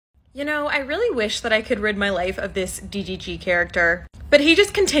You know, I really wish that I could rid my life of this DDG character, but he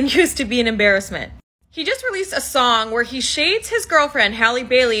just continues to be an embarrassment. He just released a song where he shades his girlfriend, Halle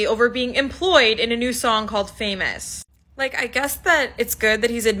Bailey, over being employed in a new song called Famous. Like, I guess that it's good that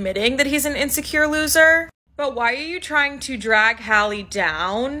he's admitting that he's an insecure loser, but why are you trying to drag Halle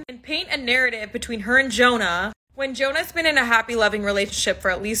down and paint a narrative between her and Jonah when Jonah's been in a happy, loving relationship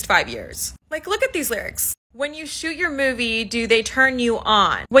for at least 5 years? Like, look at these lyrics. When you shoot your movie, do they turn you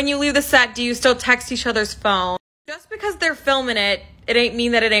on? When you leave the set, do you still text each other's phone? Just because they're filming it, it ain't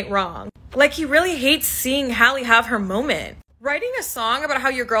mean that it ain't wrong. Like, he really hates seeing Halle have her moment. Writing a song about how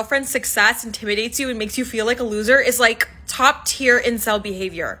your girlfriend's success intimidates you and makes you feel like a loser is like top tier incel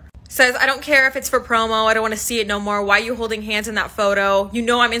behavior. Says, I don't care if it's for promo, I don't want to see it no more. Why are you holding hands in that photo? You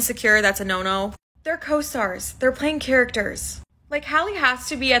know I'm insecure, that's a no-no. They're co-stars. They're playing characters. Like, Halle has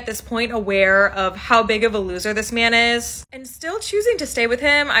to be at this point aware of how big of a loser this man is, and still choosing to stay with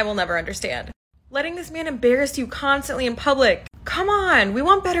him, I will never understand. Letting this man embarrass you constantly in public. Come on, we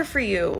want better for you.